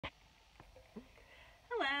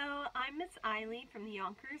Hello, I'm Miss Aili from the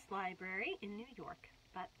Yonkers Library in New York.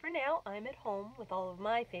 But for now, I'm at home with all of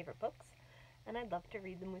my favorite books, and I'd love to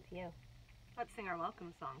read them with you. Let's sing our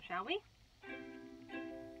welcome song, shall we?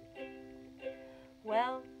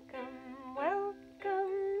 Welcome,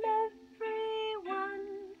 welcome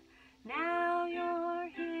everyone. Now you're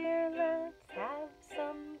here, let's have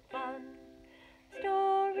some fun.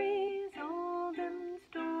 Stories old and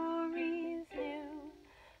stories new.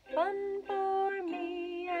 Fun for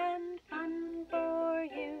me and fun for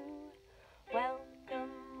you.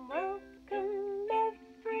 Welcome, welcome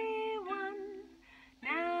everyone.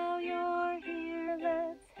 Now you're here,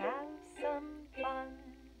 let's have some fun.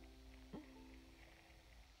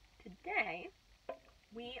 Today,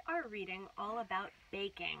 we are reading all about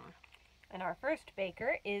baking. And our first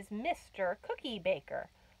baker is Mr. Cookie Baker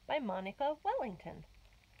by Monica Wellington.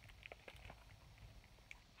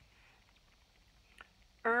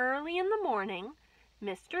 Early in the morning,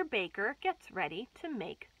 Mr. Baker gets ready to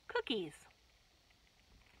make cookies.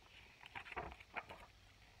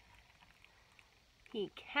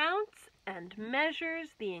 He counts and measures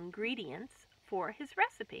the ingredients for his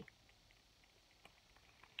recipe.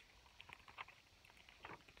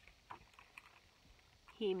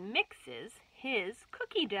 He mixes his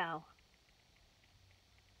cookie dough.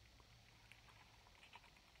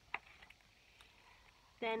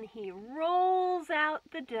 Then he rolls out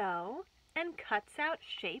the dough and cuts out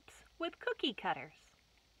shapes with cookie cutters.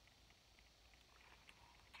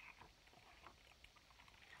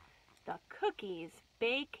 The cookies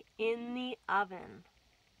bake in the oven.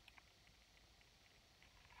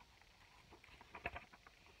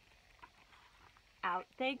 Out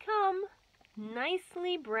they come,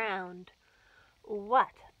 nicely browned.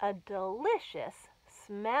 What a delicious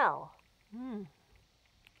smell!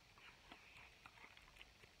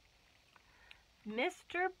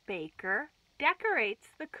 Mr. Baker decorates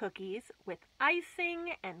the cookies with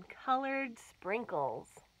icing and colored sprinkles.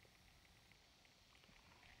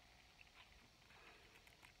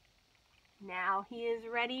 Now he is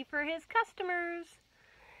ready for his customers.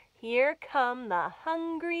 Here come the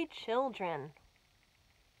hungry children.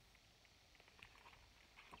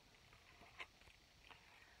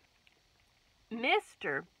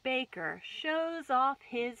 Mr. Baker shows off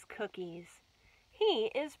his cookies. He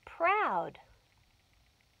is proud.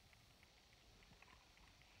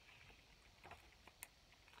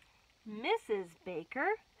 Mrs. Baker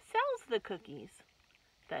sells the cookies.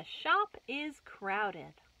 The shop is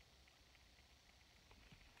crowded.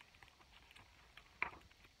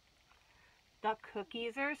 The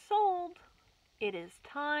cookies are sold. It is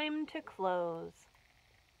time to close.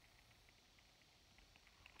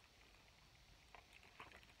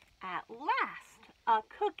 At last, a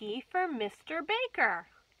cookie for Mr. Baker.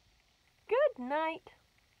 Good night.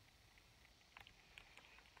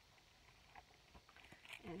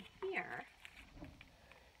 And here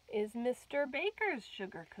is Mr. Baker's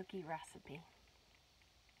sugar cookie recipe.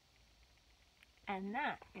 And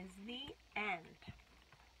that is the end.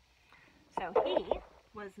 So he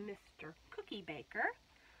was Mr. Cookie Baker,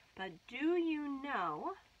 but do you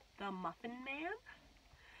know the Muffin Man?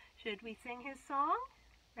 Should we sing his song?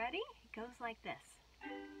 Ready? It goes like this.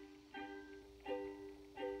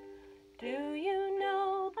 Do you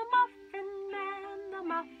know the Muffin Man, the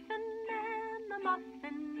Muffin Man, the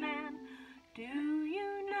Muffin Man? Do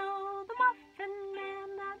you know the Muffin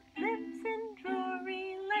Man that lives in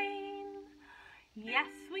Drury Lane? Yes,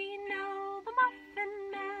 we know the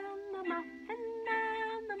Muffin Man, the Muffin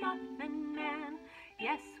Man, the Muffin Man.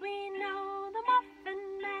 Yes, we know the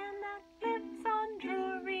Muffin Man that lives on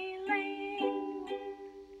Drury Lane.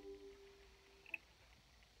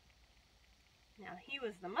 Now he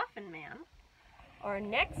was the Muffin Man. Our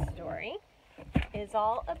next story is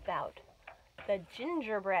all about the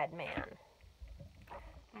Gingerbread Man.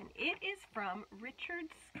 And it is from Richard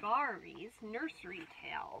Scarry's Nursery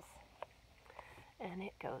Tales. And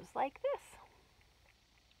it goes like this.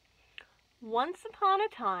 Once upon a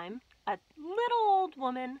time, a little old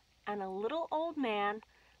woman and a little old man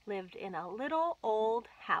lived in a little old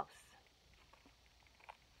house.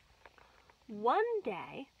 One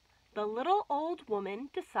day, the little old woman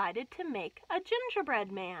decided to make a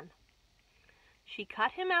gingerbread man. She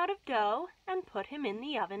cut him out of dough and put him in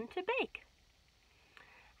the oven to bake.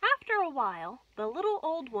 After a while, the little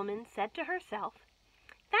old woman said to herself,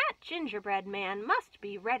 "That gingerbread man must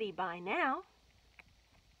be ready by now."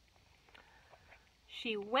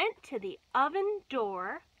 She went to the oven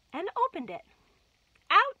door and opened it.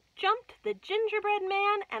 Out jumped the gingerbread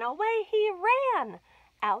man and away he ran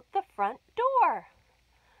out the front door.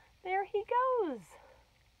 There he goes.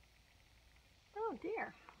 Oh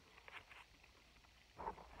dear.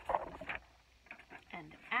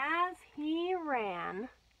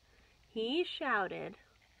 He shouted,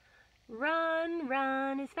 "Run,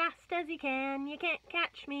 run as fast as you can. You can't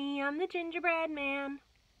catch me, I'm the gingerbread man."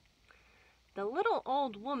 The little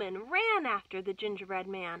old woman ran after the gingerbread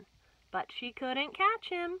man, but she couldn't catch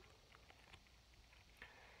him.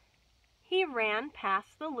 He ran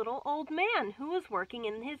past the little old man who was working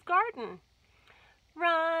in his garden.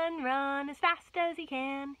 "Run, run as fast as you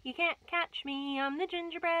can. You can't catch me, I'm the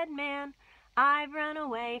gingerbread man. I've run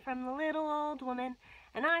away from the little old woman,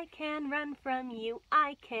 and I can run from you,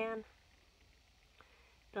 I can."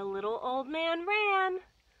 The little old man ran,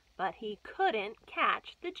 but he couldn't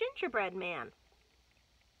catch the gingerbread man.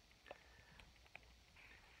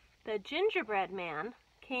 The gingerbread man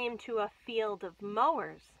came to a field of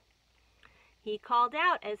mowers. He called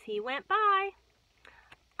out as he went by,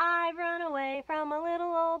 "I've run away from a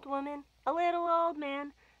little old woman, a little old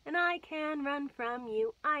man, and I can run from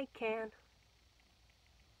you, I can."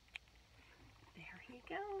 There he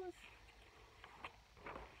goes.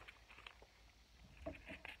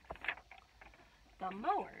 The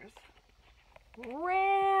mowers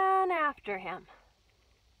ran after him,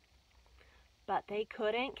 but they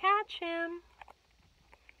couldn't catch him.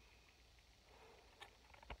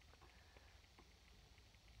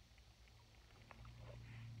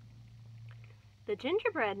 The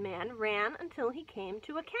gingerbread man ran until he came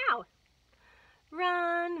to a cow.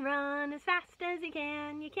 "Run, run as fast as you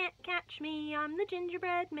can. You can't catch me, I'm the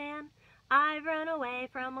gingerbread man. I've run away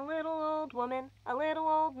from a little old woman, a little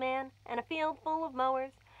old man, and a field full of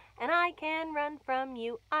mowers, and I can run from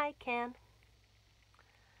you, I can."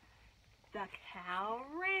 The cow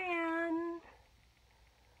ran.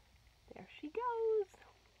 There she goes.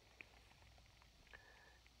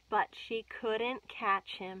 But she couldn't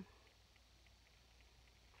catch him.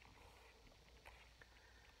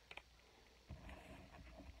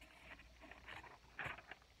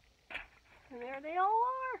 And there they all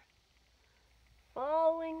are,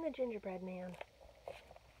 following the gingerbread man.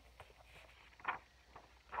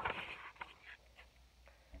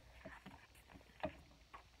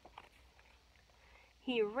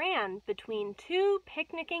 He ran between two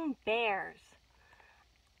picnicking bears.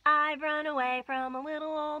 "I've run away from a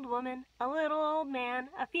little old woman, a little old man,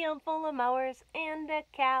 a field full of mowers, and a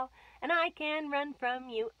cow, and I can run from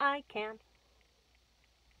you, I can."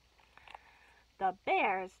 The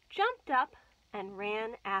bears jumped up and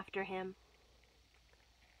ran after him.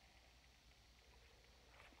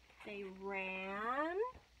 They ran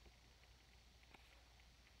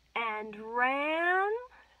and ran,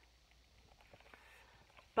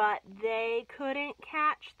 but they couldn't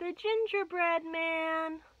catch the gingerbread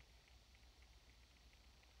man.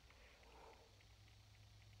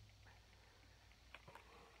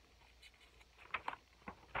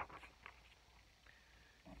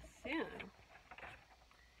 Soon,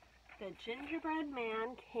 the gingerbread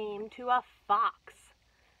man came to a fox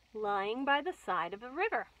lying by the side of a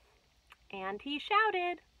river, and he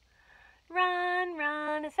shouted, "Run,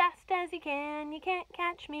 run as fast as you can. You can't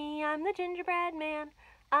catch me, I'm the gingerbread man.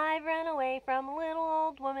 I've run away from a little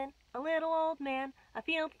old woman, a little old man, a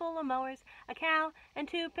field full of mowers, a cow, and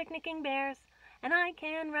two picnicking bears, and I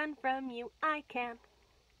can run from you, I can."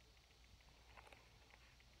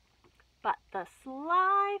 But the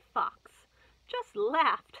sly fox just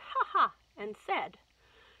laughed, ha ha, and said,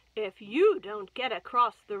 "If you don't get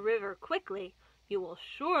across the river quickly, you will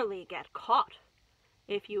surely get caught.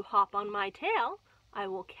 If you hop on my tail, I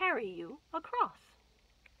will carry you across."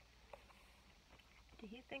 Do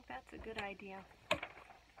you think that's a good idea?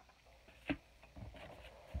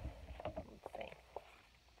 Let's see.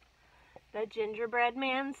 The gingerbread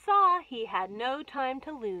man saw he had no time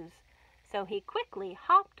to lose, so he quickly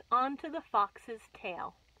hopped onto the fox's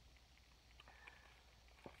tail.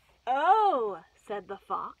 "Oh," said the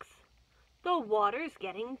fox, "the water's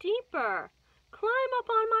getting deeper. Climb up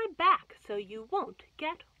on my back so you won't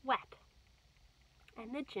get wet."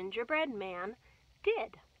 And the gingerbread man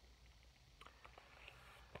did.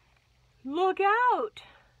 "Look out,"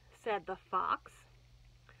 said the fox.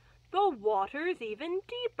 "The water's even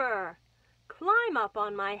deeper. Climb up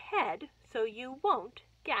on my head so you won't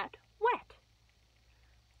get wet."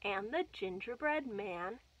 And the gingerbread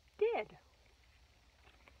man did.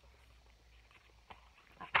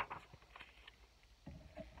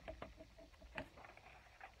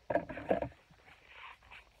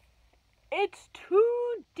 "It's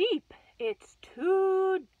too deep, it's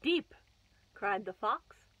too deep," cried the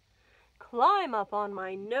fox. "Climb up on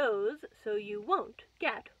my nose so you won't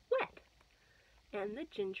get wet." And the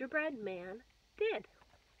gingerbread man did.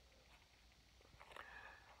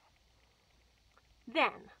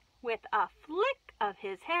 Then, with a flick of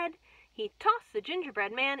his head, he tossed the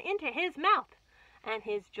gingerbread man into his mouth, and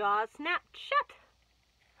his jaws snapped shut.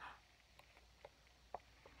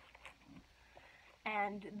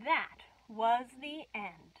 And that was the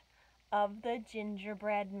end of the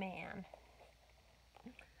gingerbread man.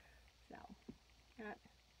 So,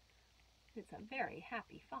 it's a very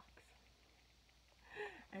happy fox.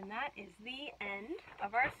 And that is the end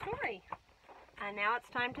of our story. And now it's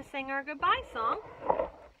time to sing our goodbye song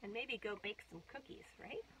and maybe go bake some cookies,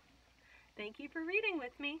 right? Thank you for reading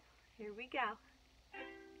with me. Here we go.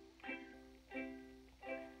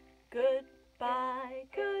 Goodbye,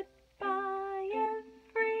 goodbye.